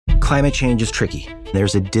Climate change is tricky.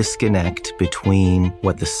 There's a disconnect between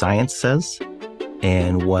what the science says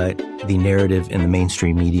and what the narrative in the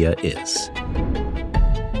mainstream media is.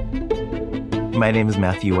 My name is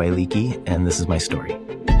Matthew Wielicki, and this is my story.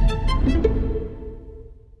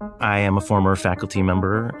 I am a former faculty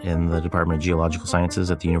member in the Department of Geological Sciences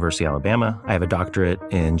at the University of Alabama. I have a doctorate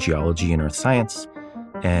in geology and earth science,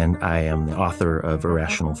 and I am the author of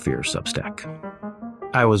Irrational Fear Substack.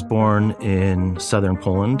 I was born in southern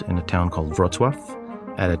Poland in a town called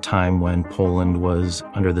Wrocław at a time when Poland was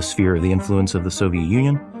under the sphere of the influence of the Soviet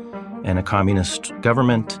Union and a communist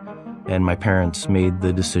government. And my parents made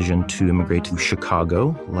the decision to immigrate to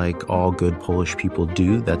Chicago, like all good Polish people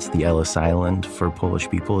do. That's the Ellis Island for Polish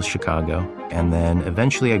people, is Chicago. And then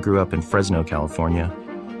eventually I grew up in Fresno, California,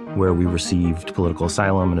 where we received political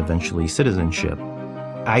asylum and eventually citizenship.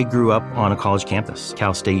 I grew up on a college campus,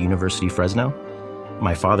 Cal State University, Fresno.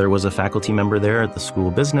 My father was a faculty member there at the School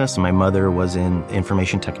of Business, and my mother was in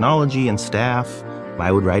information technology and staff.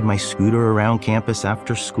 I would ride my scooter around campus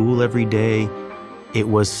after school every day. It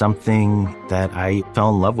was something that I fell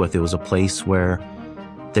in love with. It was a place where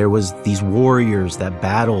there was these warriors that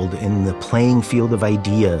battled in the playing field of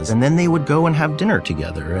ideas, and then they would go and have dinner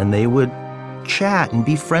together, and they would chat and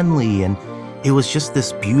be friendly, and it was just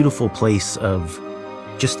this beautiful place of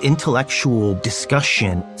just intellectual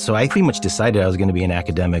discussion. So I pretty much decided I was going to be an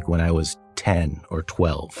academic when I was 10 or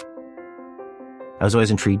 12. I was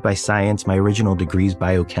always intrigued by science. My original degree is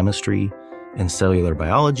biochemistry and cellular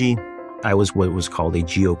biology. I was what was called a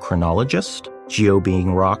geochronologist, geo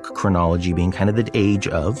being rock, chronology being kind of the age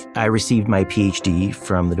of. I received my PhD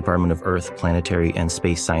from the Department of Earth, Planetary, and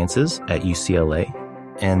Space Sciences at UCLA.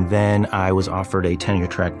 And then I was offered a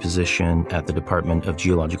tenure-track position at the Department of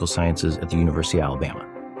Geological Sciences at the University of Alabama.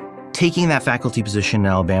 Taking that faculty position in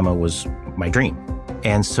Alabama was my dream.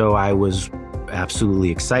 And so I was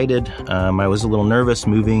absolutely excited. I was a little nervous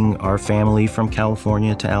moving our family from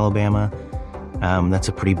California to Alabama. That's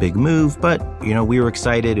a pretty big move, but, we were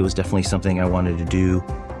excited. It was definitely something I wanted to do.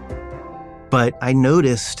 But I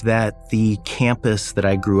noticed that the campus that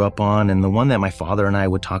I grew up on and the one that my father and I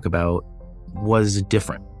would talk about was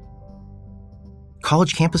different.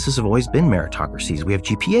 College campuses have always been meritocracies. We have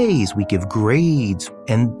GPAs, we give grades,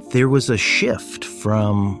 and there was a shift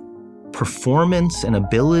from performance and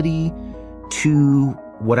ability to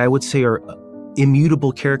what I would say are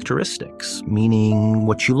immutable characteristics, meaning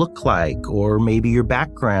what you look like, or maybe your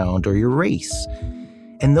background or your race.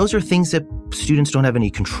 And those are things that students don't have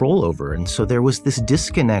any control over. And so there was this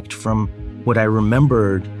disconnect from what I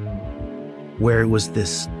remembered, where it was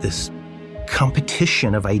this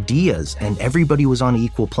competition of ideas, and everybody was on an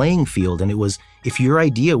equal playing field. And it was, if your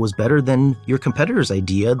idea was better than your competitor's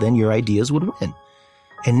idea, then your ideas would win.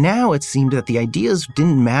 And now it seemed that the ideas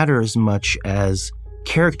didn't matter as much as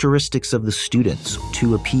characteristics of the students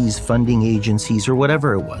to appease funding agencies or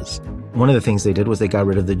whatever it was. One of the things they did was they got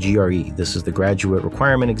rid of the GRE. This is the graduate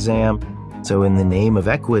requirement exam. So in the name of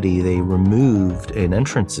equity, they removed an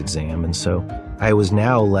entrance exam. And so I was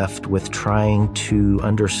now left with trying to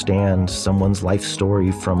understand someone's life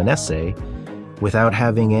story from an essay without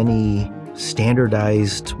having any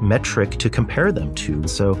standardized metric to compare them to.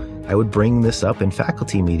 So I would bring this up in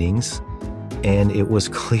faculty meetings, and it was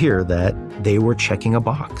clear that they were checking a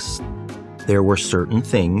box. There were certain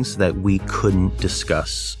things that we couldn't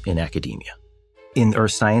discuss in academia. In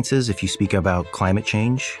earth sciences, if you speak about climate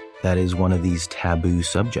change, that is one of these taboo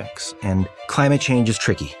subjects. And climate change is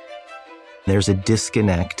tricky. There's a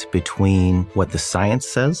disconnect between what the science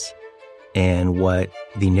says and what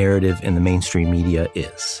the narrative in the mainstream media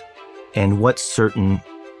is, and what certain,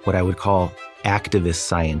 what I would call activist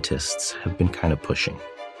scientists have been kind of pushing.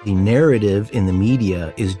 The narrative in the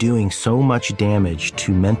media is doing so much damage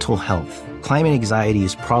to mental health. Climate anxiety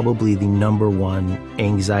is probably the number one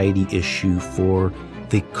anxiety issue for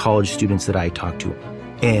the college students that I talk to.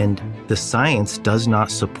 And the science does not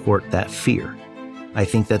support that fear. I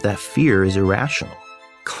think that fear is irrational.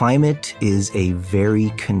 Climate is a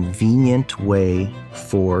very convenient way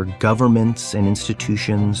for governments and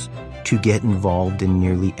institutions to get involved in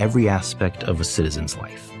nearly every aspect of a citizen's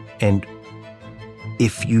life. And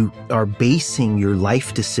if you are basing your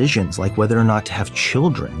life decisions, like whether or not to have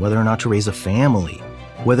children, whether or not to raise a family,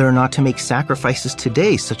 whether or not to make sacrifices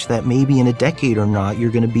today such that maybe in a decade or not,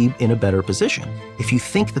 you're going to be in a better position. If you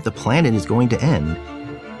think that the planet is going to end,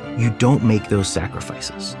 you don't make those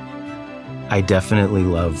sacrifices. I definitely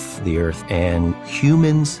love the Earth, and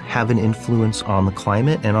humans have an influence on the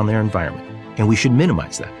climate and on their environment, and we should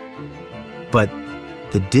minimize that. But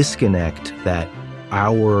the disconnect that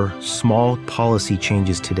our small policy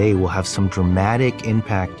changes today will have some dramatic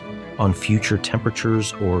impact on future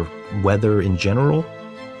temperatures or weather in general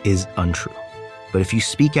is untrue. But if you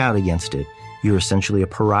speak out against it, you're essentially a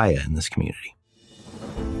pariah in this community.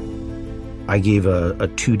 I gave a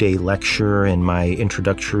 2-day lecture in my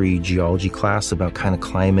introductory geology class about kind of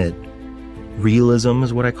climate realism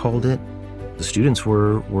is what I called it. The students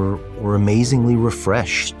were amazingly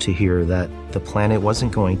refreshed to hear that the planet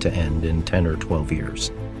wasn't going to end in 10 or 12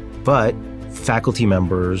 years. But faculty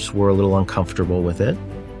members were a little uncomfortable with it.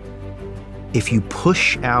 If you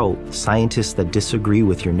push out scientists that disagree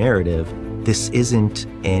with your narrative, this isn't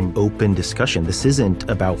an open discussion. This isn't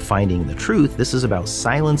about finding the truth. This is about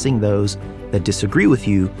silencing those that disagree with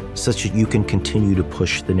you such that you can continue to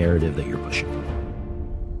push the narrative that you're pushing.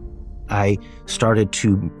 I started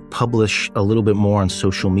to publish a little bit more on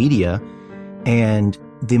social media, and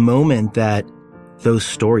the moment that those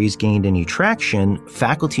stories gained any traction,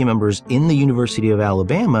 faculty members in the University of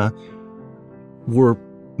Alabama were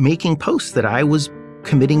making posts that I was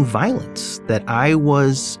committing violence, that I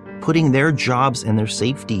was putting their jobs and their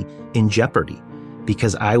safety in jeopardy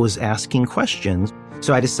because I was asking questions.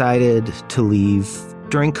 So I decided to leave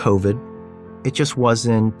during COVID. It just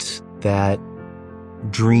wasn't that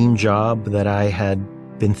dream job that I had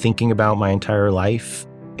been thinking about my entire life.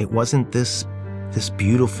 It wasn't this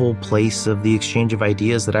beautiful place of the exchange of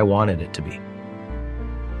ideas that I wanted it to be.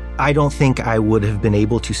 I don't think I would have been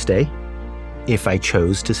able to stay if I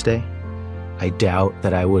chose to stay. I doubt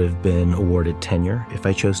that I would have been awarded tenure if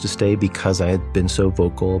I chose to stay because I had been so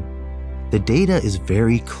vocal. The data is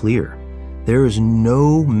very clear. There is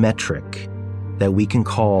no metric that we can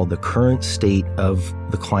call the current state of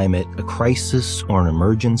the climate a crisis or an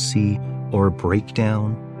emergency or a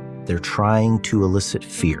breakdown. They're trying to elicit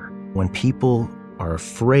fear. When people are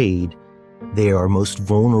afraid, they are most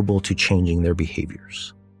vulnerable to changing their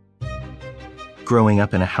behaviors. Growing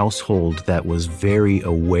up in a household that was very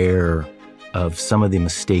aware of some of the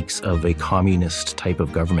mistakes of a communist type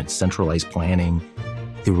of government, centralized planning,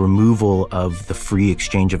 the removal of the free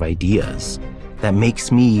exchange of ideas, that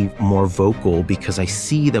makes me more vocal because I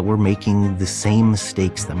see that we're making the same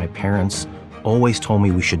mistakes that my parents always told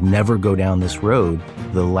me we should never go down this road.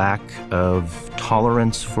 The lack of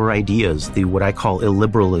tolerance for ideas, what I call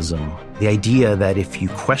illiberalism, the idea that if you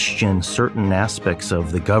question certain aspects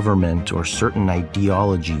of the government or certain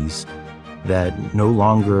ideologies, that no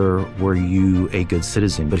longer were you a good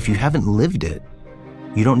citizen. But if you haven't lived it,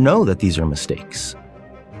 you don't know that these are mistakes.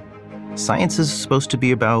 Science is supposed to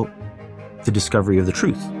be about the discovery of the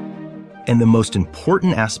truth. And the most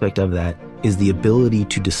important aspect of that is the ability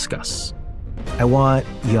to discuss. I want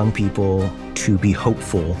young people to be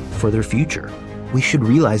hopeful for their future. We should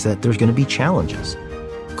realize that there's going to be challenges.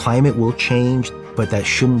 Climate will change, but that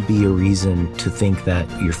shouldn't be a reason to think that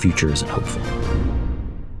your future isn't hopeful.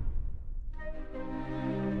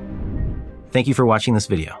 Thank you for watching this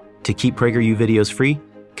video. To keep PragerU videos free,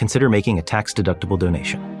 consider making a tax-deductible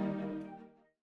donation.